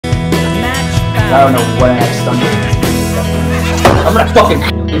I don't know what I have stunned. I'm gonna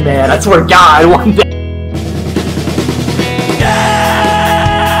fucking man. I swear to God, one day.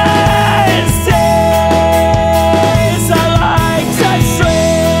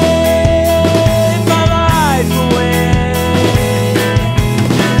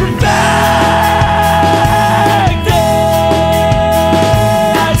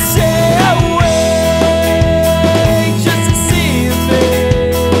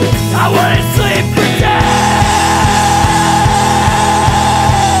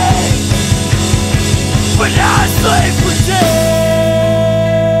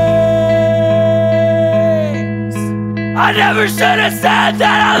 I never should have said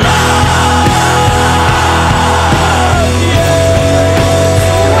that I love you.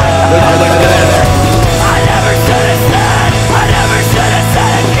 I never should have said, I never should have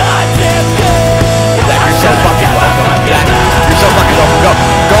said a goddamn thing. Zach, you're so fucking welcome. Zach, you're so fucking welcome.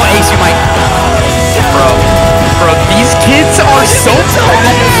 Go ace you might. Bro, these kids are so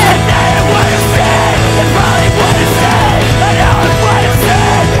bad.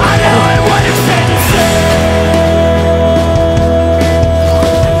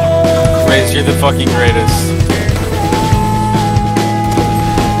 You're the fucking greatest.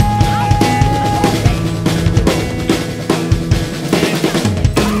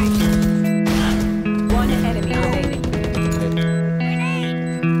 One enemy remaining.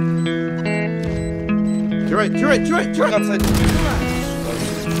 You're right. Outside.